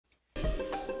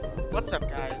What's up,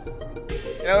 guys?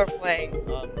 Today we're playing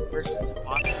versus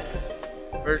Impostor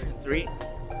version 3.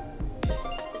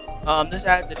 This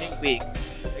adds a new week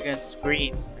against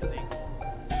Green, I think.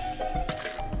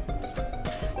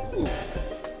 Ooh.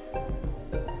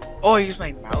 Oh, I use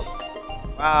my mouse.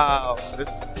 Wow, this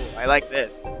is cool. I like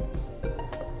this.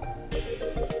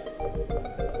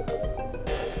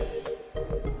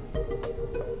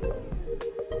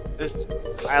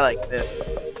 I like this.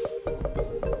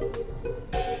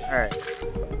 Alright.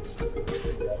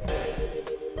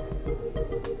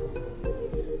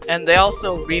 And they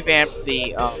also revamped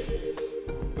the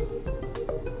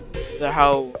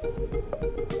how...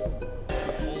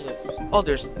 Oh,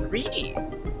 there's 3!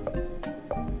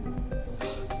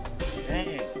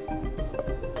 Dang.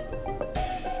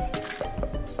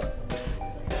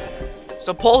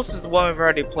 So Pulse is the one we've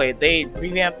already played. They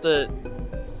revamped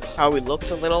how he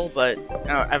looks a little, but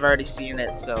I've already seen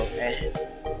it, so eh.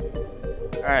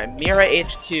 Alright, Mira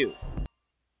HQ.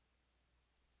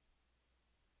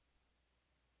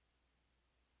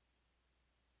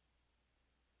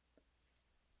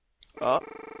 Oh.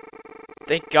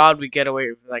 Thank God we get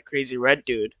away with that crazy red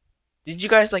dude. Did you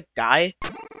guys, like, die?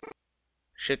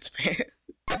 Shit's pants.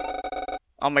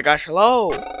 Oh my gosh,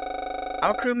 hello!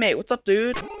 I'm a crewmate, what's up,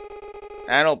 dude?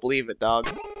 I don't believe it, dog.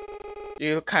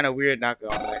 You look kinda weird, not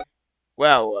gonna lie.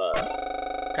 Well,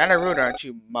 kinda rude, aren't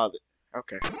you, mother?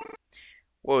 Okay.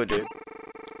 Whoa, dude.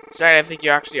 Sorry, I think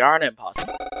you actually are an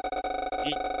imposter.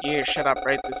 You shut up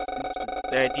right this instant.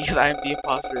 The idea that I'm the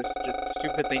imposter is such a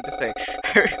stupid thing to say.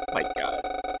 Oh my god.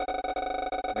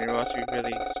 You must be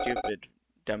really stupid,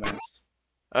 dumbass.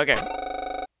 Okay.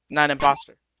 Not an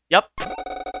imposter. Yup.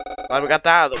 Glad we got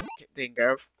that out of the thing,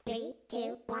 girl. 3,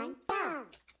 2, 1, go!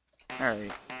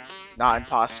 Alright. Not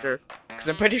imposter. Because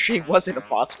I'm pretty sure he was an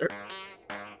imposter.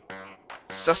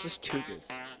 Sussus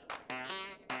Tugas.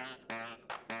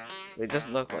 It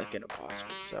doesn't look like an imposter,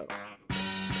 so...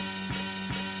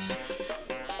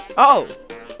 Oh!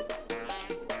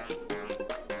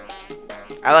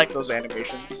 I like those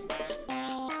animations.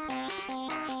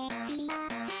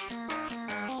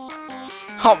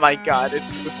 Oh my god,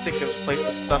 the sickest place with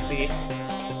Sussy.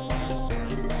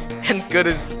 And good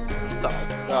as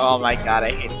sus. Oh my god,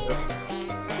 I hate this.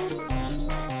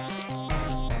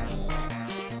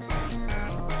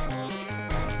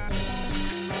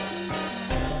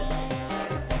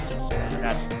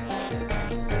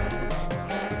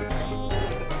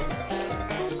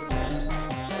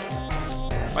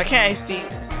 Why can't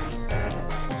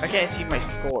I see my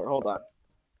score? Hold on.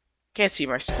 Can't see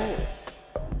my score.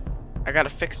 I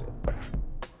gotta fix it.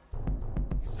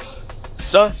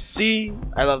 Sussy!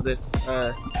 I love this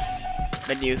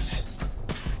menus.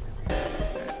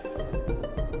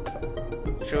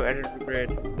 Show editor grid.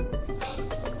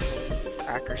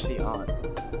 Accuracy on.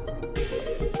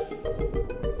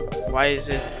 Why is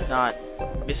it not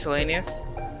miscellaneous?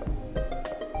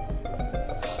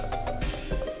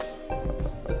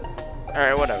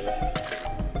 Alright, whatever.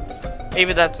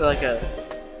 Maybe that's like a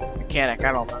mechanic,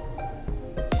 I don't know.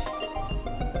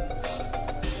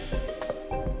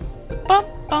 Bum,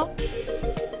 bum.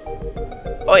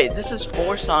 Oh wait, this is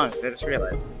 4 songs, I just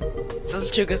realized. Sussus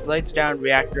Tugas lights down,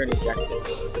 reactor, and ejected.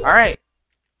 Alright.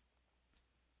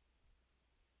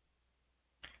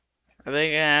 I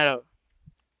think I had a...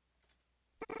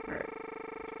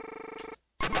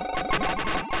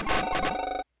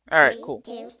 Alright, cool.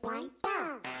 3, 2, 1,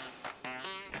 go!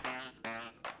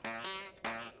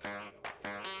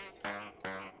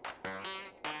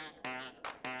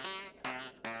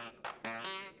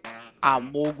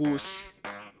 Amogus.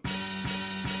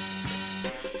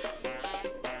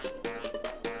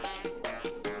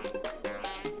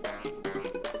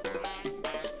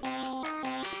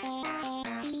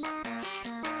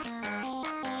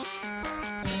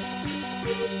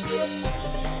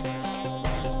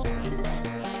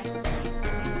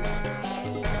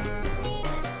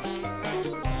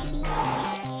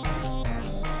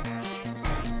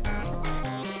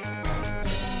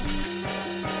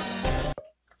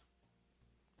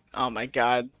 Oh my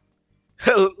god.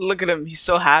 Look at him, he's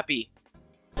so happy.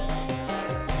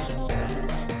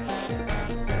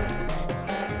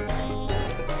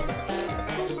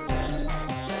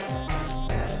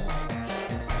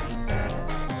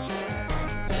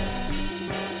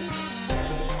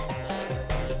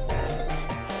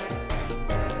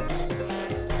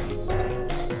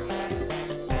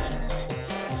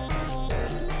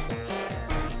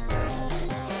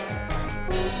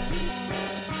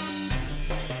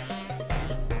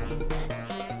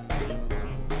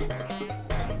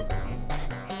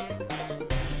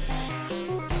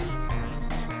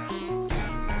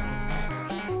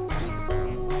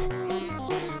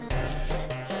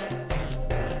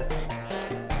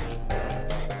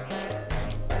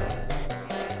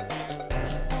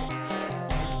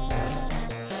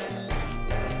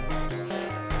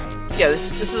 Yeah,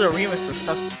 this is a remix of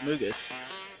Sussus Amogus.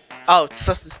 Oh, it's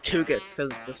Sussus Tugus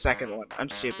because it's the second one. I'm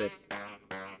stupid.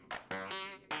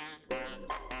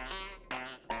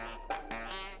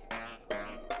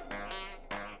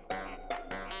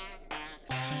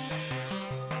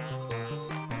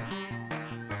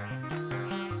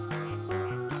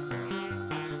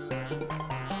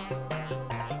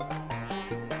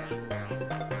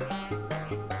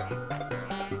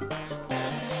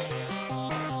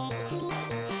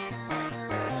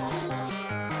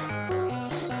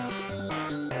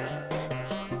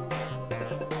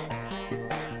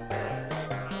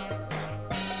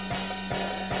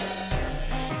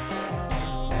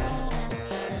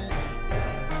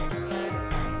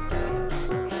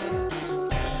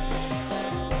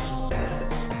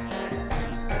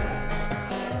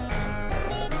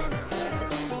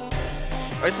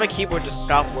 Or does my keyboard just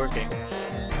stop working?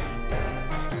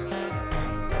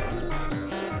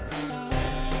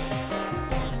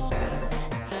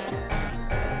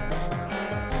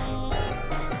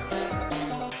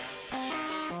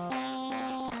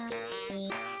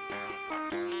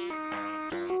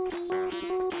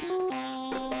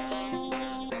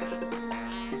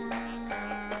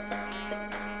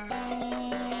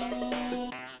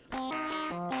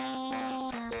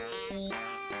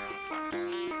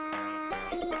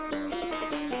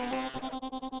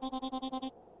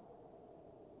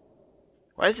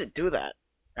 Why does it do that?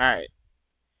 Alright.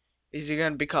 Is he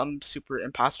gonna become super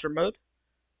imposter mode?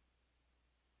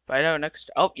 Find out next.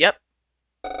 Oh, yep.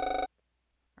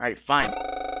 Alright, fine.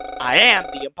 I am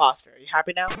the imposter. Are you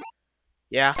happy now?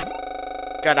 Yeah.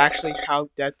 God, actually, how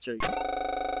dense are you?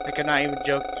 Like, I'm not even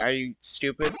joking. Are you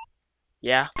stupid?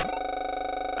 Yeah.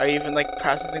 Are you even, like,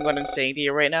 processing what I'm saying to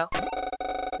you right now?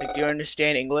 Like, do you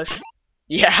understand English?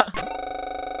 Yeah.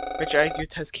 Which IQ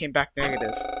test came back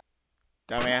negative?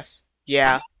 Dumbass.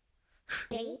 Yeah.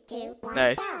 3, 2, 1,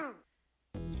 Nice. go!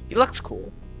 He looks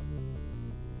cool.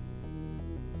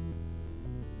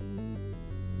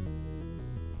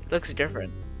 He looks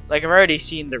different. Like, I've already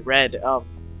seen the red,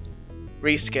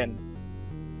 reskin.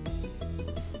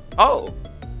 Oh!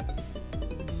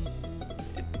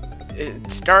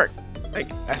 It's dark.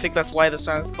 Like, I think that's why the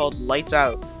song is called Lights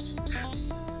Out.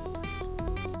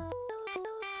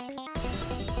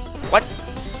 What?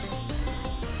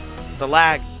 The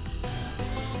lag.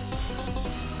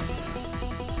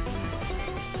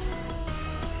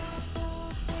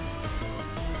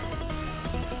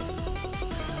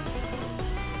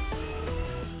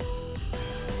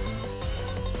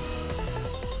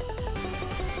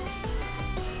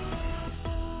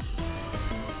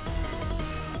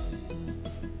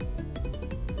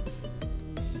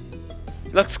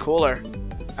 He looks cooler.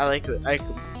 I like it.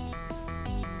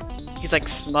 He's like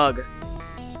smug.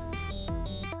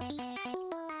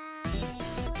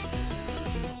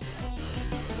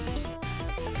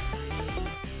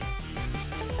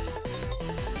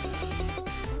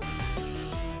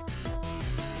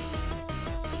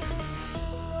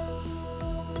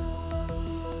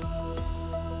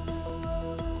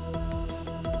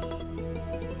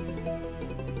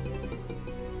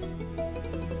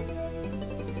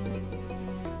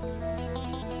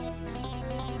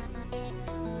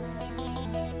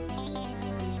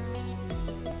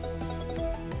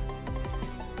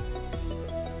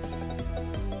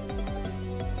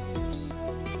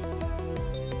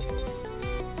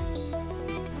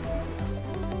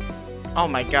 Oh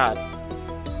my god.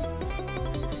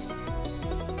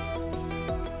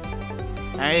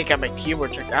 I got my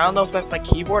keyboard checked. I don't know if that's my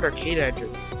keyboard or Kate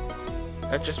engine.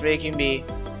 That's just making me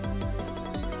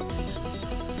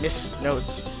miss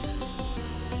notes.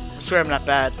 I swear I'm not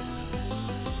bad.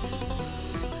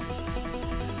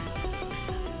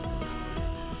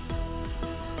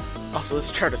 Also, this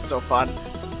chart is so fun.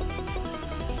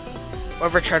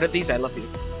 Whoever charted these, I love you.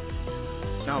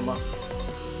 No homo.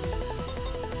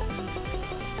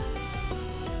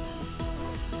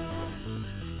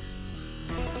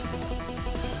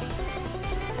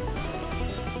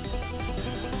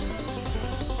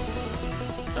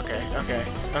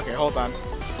 Okay, hold on.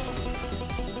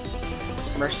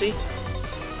 Mercy?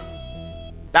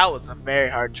 That was a very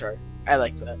hard chart. I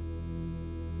like that.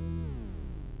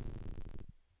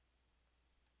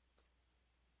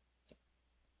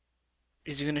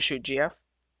 Is he gonna shoot GF?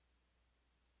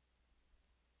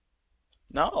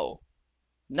 No.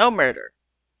 No murder.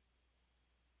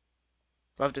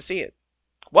 Love to see it.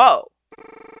 Whoa!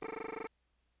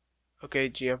 Okay,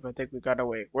 GF, I think we got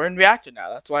away. We're in reactor now.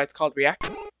 That's why it's called reactor.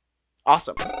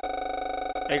 Awesome.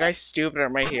 Are you guys stupid?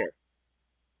 I'm right here.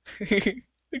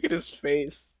 Look at his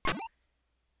face.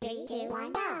 3, 2,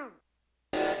 1, go!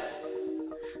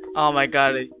 Oh my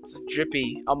god, it's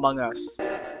Drippy Among Us.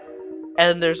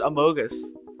 And there's Amogus.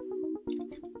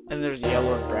 And there's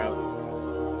Yellow and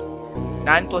Brown.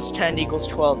 9 plus 10 equals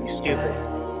 12, you stupid.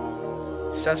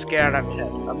 Sus, get out of my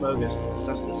head. Amogus.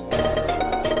 Sussus.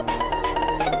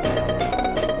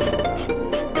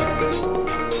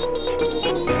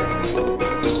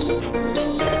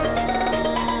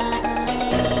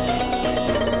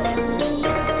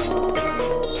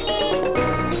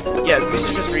 Yeah, these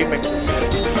are just remixes of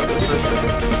the first one.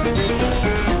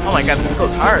 Oh my god, this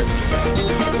goes hard.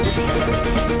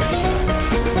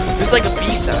 This is like a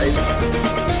B-sides.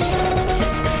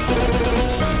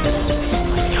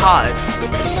 Oh my god.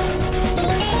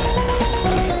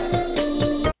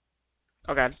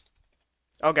 Oh god.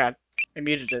 Oh god. I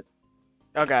muted it.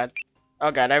 Oh god.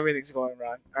 Oh god, everything's going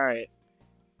wrong. Alright.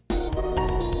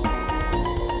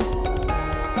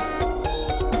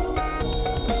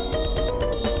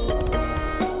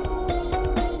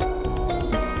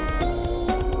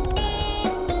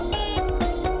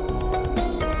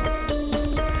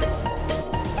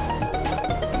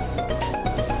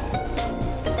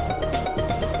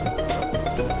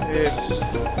 This.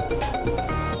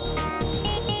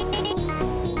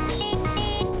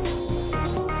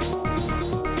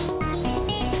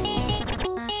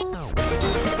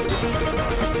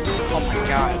 Oh my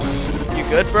god. You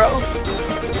good, bro?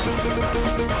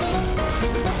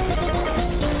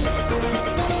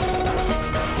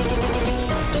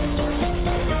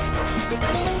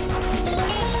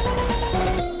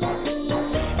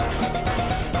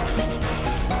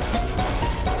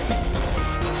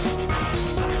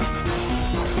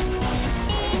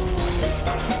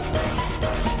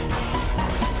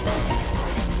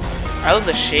 I love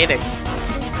the shading.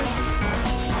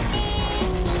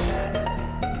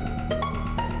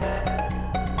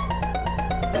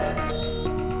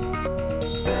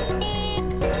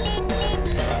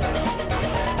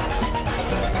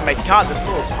 Oh my god, this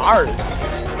level is hard.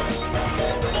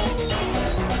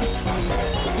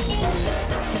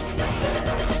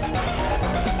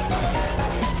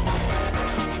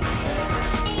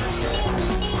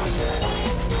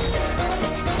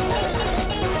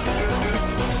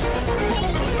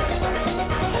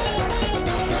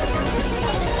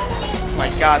 Oh my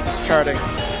god, this charting.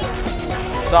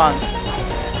 Son.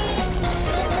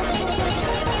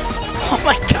 Oh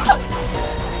my god!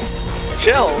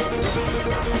 Chill!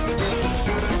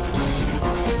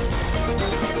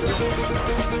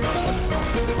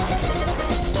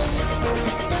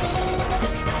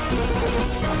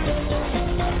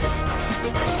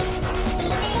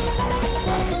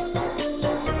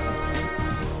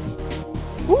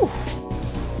 Whew!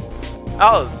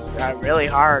 That was really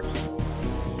hard.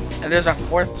 And there's a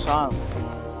fourth song.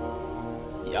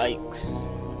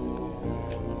 Yikes.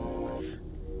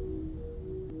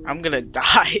 I'm gonna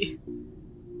die.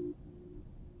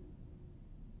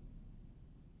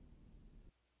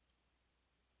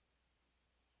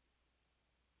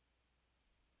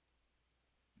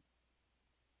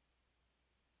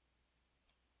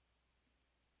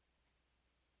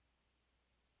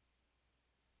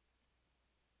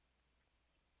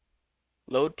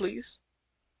 Load, please.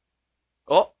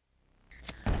 Oh!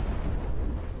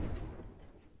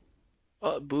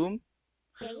 Boom.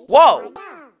 Whoa!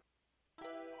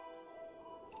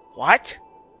 What?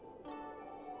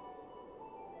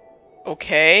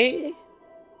 Okay.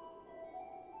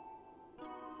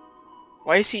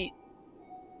 Why is he...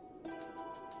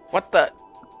 What the...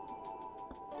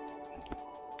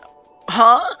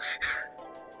 Huh?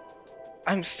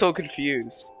 I'm so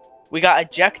confused. We got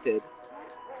ejected.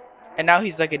 And now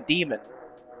he's like a demon.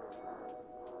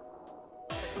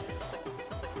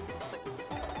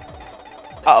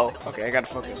 Uh-oh. Okay, I gotta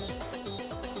focus.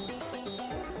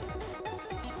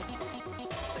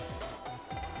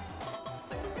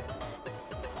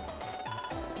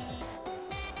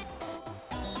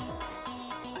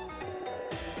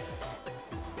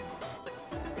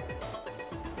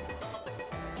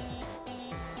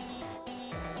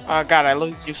 Oh god, I love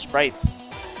these new sprites.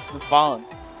 I'm falling.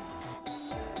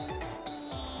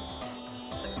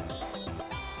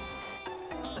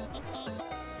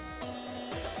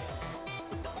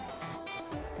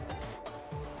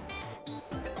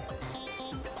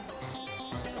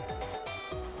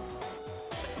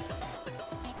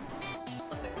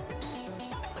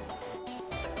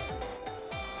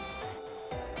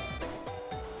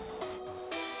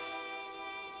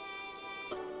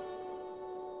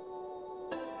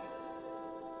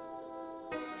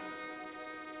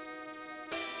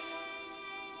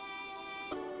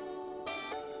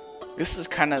 This is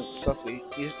kind of sussy.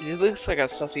 He looks like a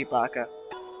sussy baka.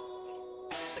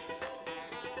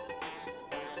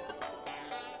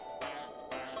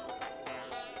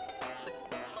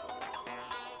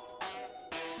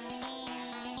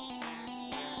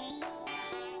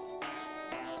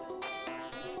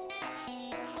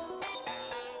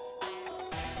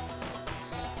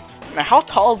 Man, how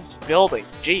tall is this building?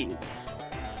 Jeez.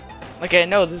 Like, I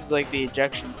know this is like the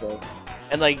ejection thing,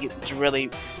 and like it's really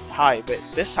high, but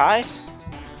this high?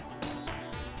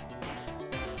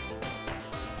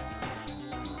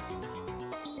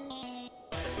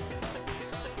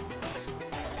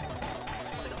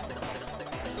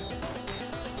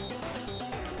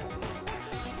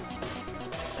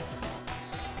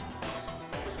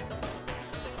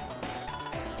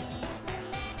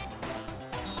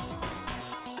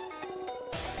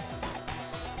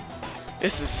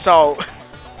 This is so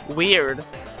weird.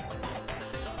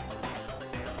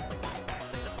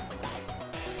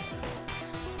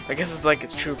 I guess it's like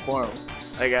its true form,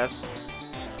 I guess.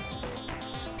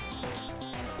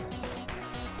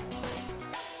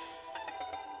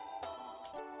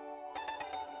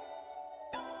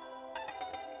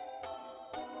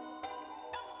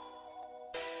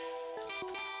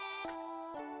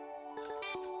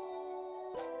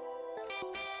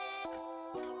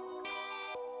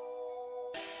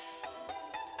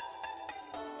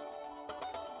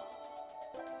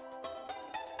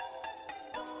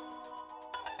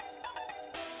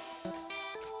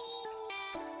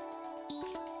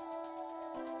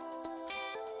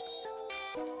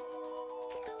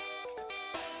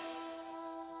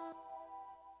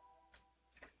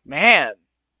 Man.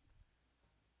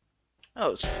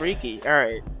 Oh, it's freaky.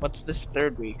 Alright, what's this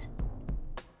third week?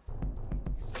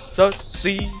 So,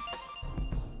 see.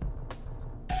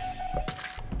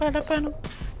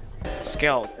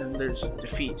 Scaled, and there's a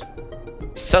defeat.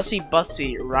 Sussy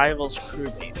Bussy rivals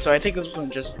crewmate. So I think this one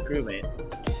just crewmate.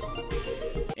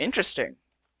 Interesting.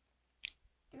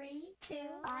 3, 2,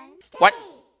 1. What?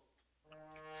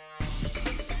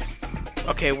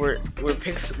 Okay, we're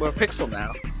Pixel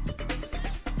now.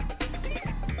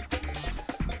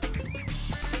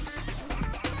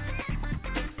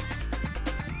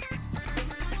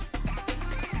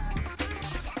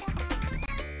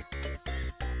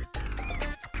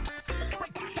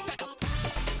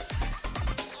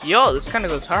 Yo, this kind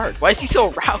of goes hard. Why is he so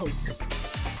round?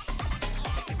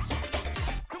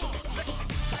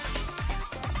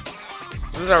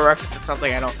 This is a reference to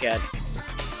something I don't get.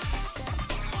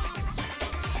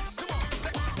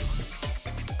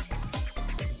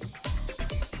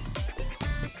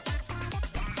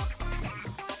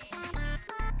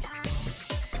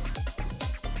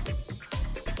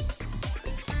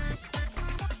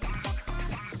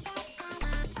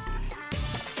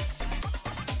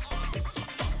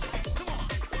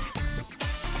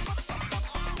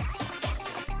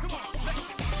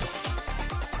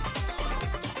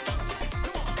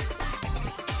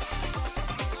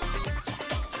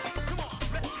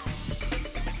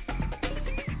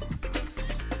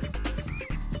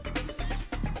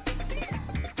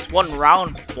 One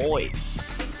round boy.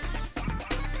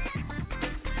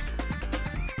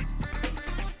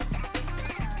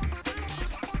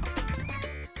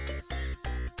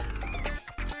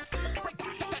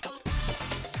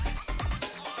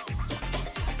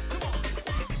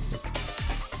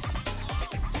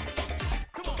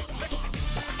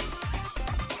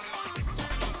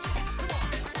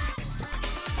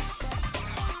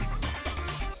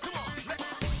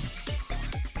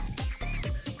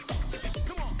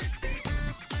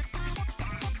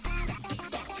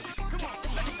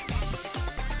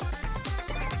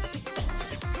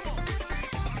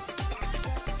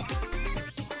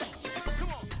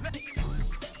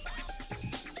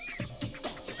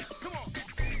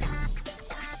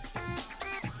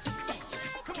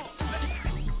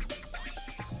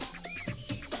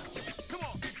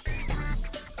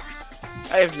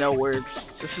 I have no words.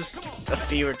 This is a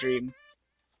fever dream.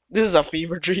 This is a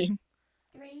fever dream.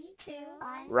 3, 2,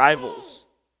 1. Rivals.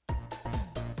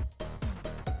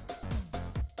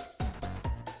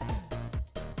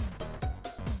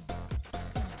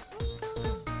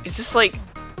 Is this like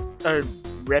a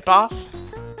ripoff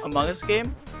Amogus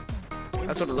game?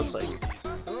 That's what it looks like.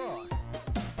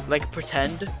 Like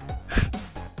pretend.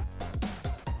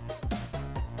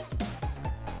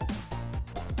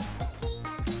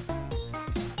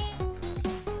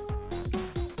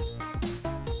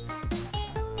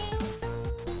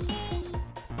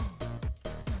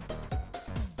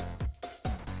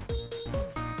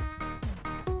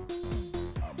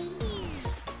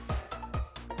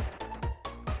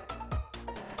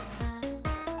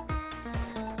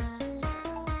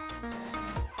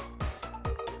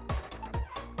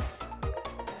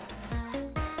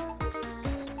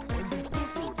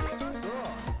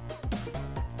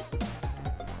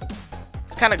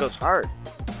 Kind of goes hard.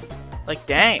 Like,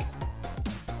 dang.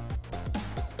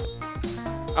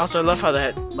 Also, I love how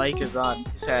that mic is on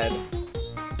his head.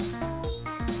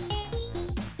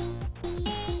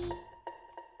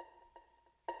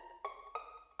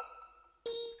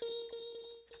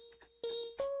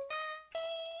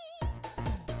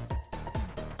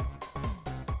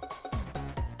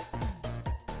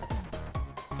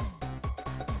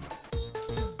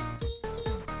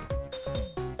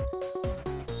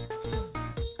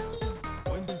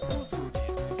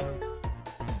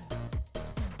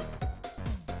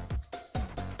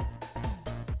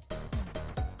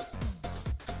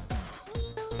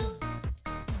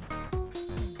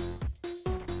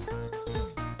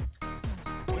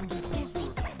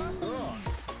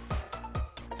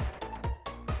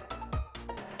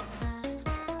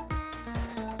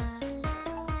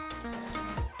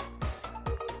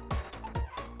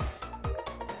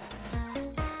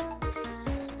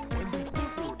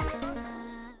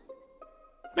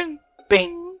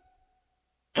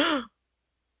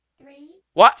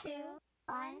 What? 2,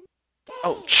 1.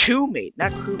 Oh, crewmate,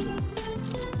 not crewmate.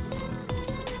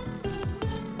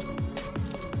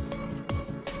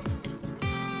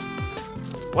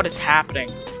 What is happening?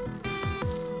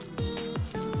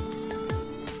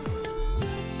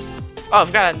 Oh,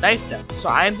 I've got a knife now, so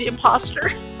I am the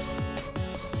imposter?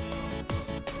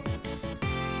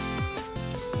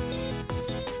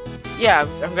 Yeah,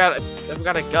 I've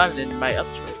got a gun in my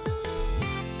upstraight.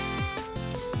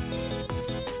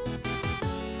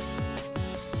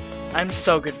 I'm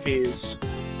so confused.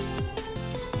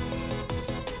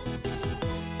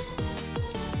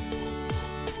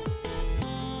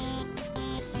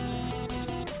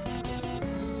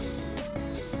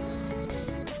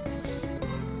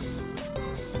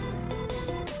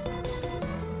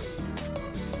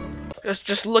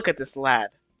 Just look at this lad.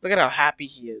 Look at how happy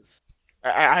he is.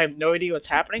 I have no idea what's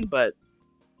happening, but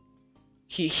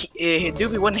he do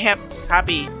be one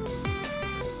happy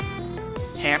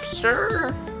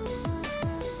hamster.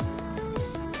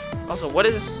 Also, what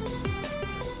are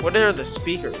the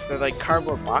speakers? They're like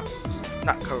cardboard boxes,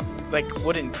 not like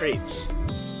wooden crates.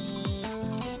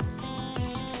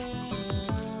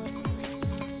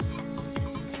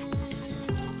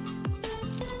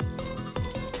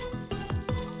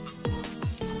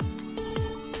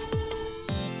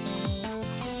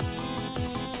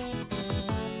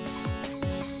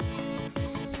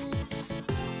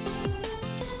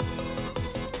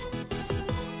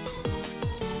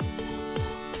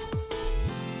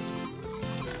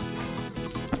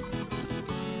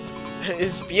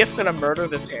 Is BF gonna murder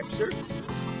this hamster?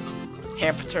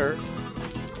 Hamster.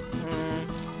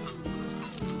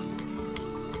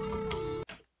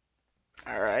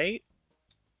 Alright.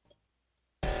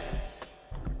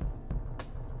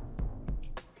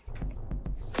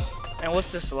 And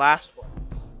what's this last one?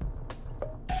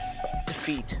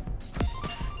 Defeat.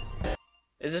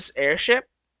 Is this airship?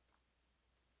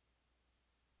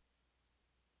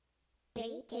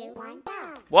 3, 2, 1, go.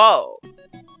 Whoa.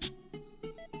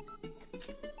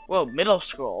 Whoa, middle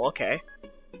scroll, okay.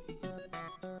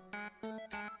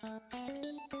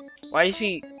 Why is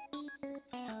he...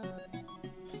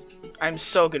 I'm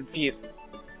so confused.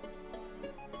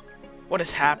 What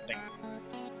is happening?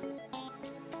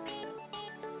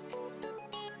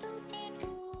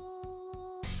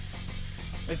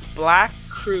 It's black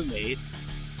crewmate.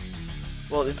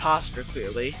 Well, imposter,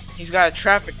 clearly. He's got a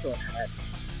traffic cone hat.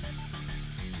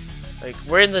 Like,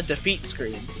 we're in the defeat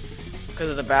screen because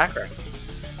of the background.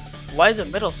 Why is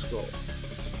it middle school?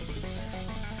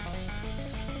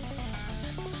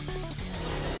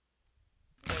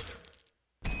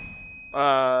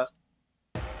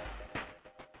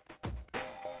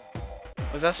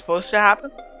 Was that supposed to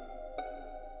happen?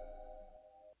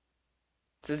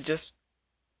 Does it just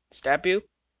stab you?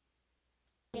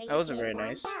 That wasn't very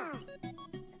nice.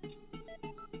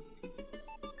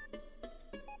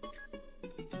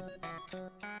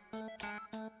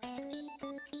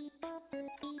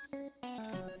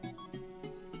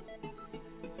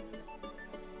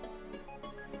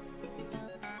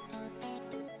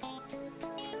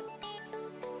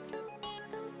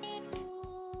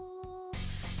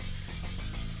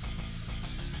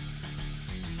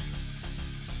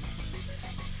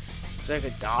 It's like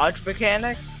a dodge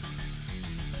mechanic?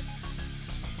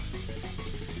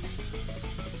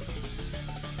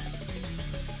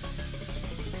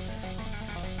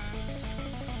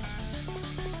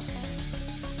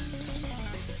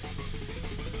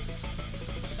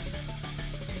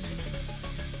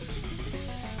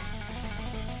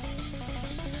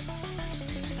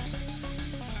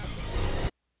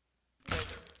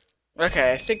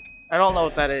 Okay, I don't know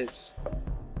what that is.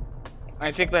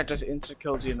 I think that just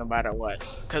insta-kills you no matter what.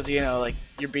 Because, you know, like,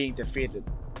 you're being defeated.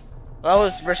 Well, that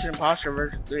was versus Impostor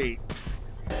version 3.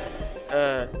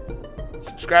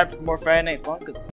 Subscribe for more Friday Night Funkin.